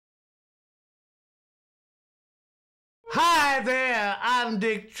Hi there, I'm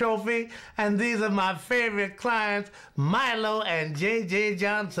Dick Trophy, and these are my favorite clients, Milo and J.J.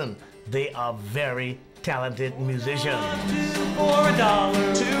 Johnson. They are very talented musicians. Two for a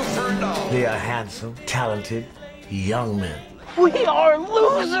dollar. Two for a dollar. They are handsome, talented young men. We are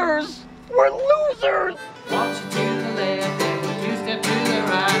losers! We're losers! Walk you to the left and you step to the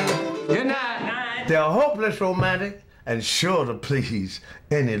right. Good night. They're hopeless romantic and sure to please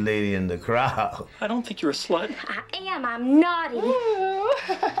any lady in the crowd. I don't think you're a slut. I am. I'm naughty.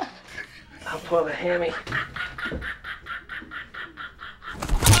 I'll pull the hammy.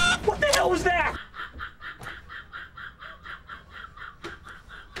 What the hell was that?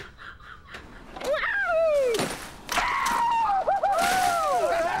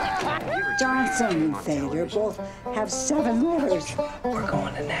 Johnson and Thader both have 7 letters. We're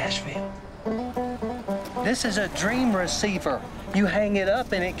going to Nashville. This is a dream receiver. You hang it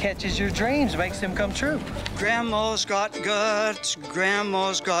up and it catches your dreams, makes them come true. Grandma's got guts,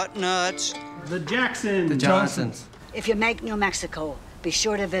 Grandma's got nuts. The Jacksons. The Johnsons. If you make New Mexico, be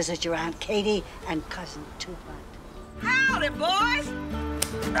sure to visit your Aunt Katie and Cousin Tuput. Howdy, boys!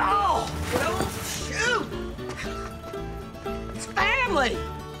 No! Don't shoot! It's family!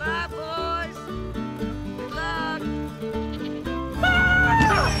 Bye, boys! Good luck!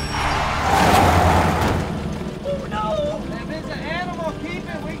 Oh, no! If it's an animal, keep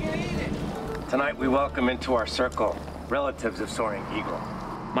it, we can eat it. Tonight we welcome into our circle relatives of Soaring Eagle.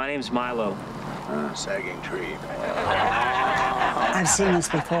 My name's Milo. Sagging tree. I've seen this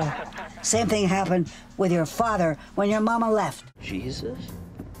before. Same thing happened with your father when your mama left. Jesus?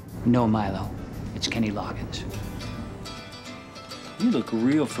 No, Milo. It's Kenny Loggins. You look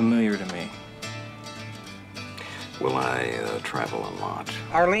real familiar to me. Well, I travel a lot.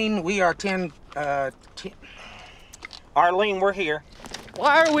 Arlene, we are 10. Arlene, we're here.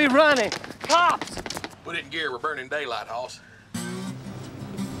 Why are we running? Cops! Put it in gear. We're burning daylight, hoss.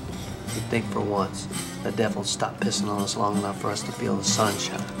 You'd think for once the devil stopped pissing on us long enough for us to feel the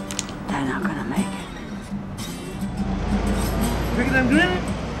sunshine. They're not gonna make it. Picking and grinning?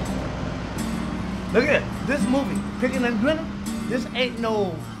 Look at this movie, Picking and Grinning. This ain't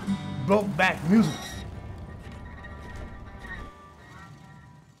no broke back music.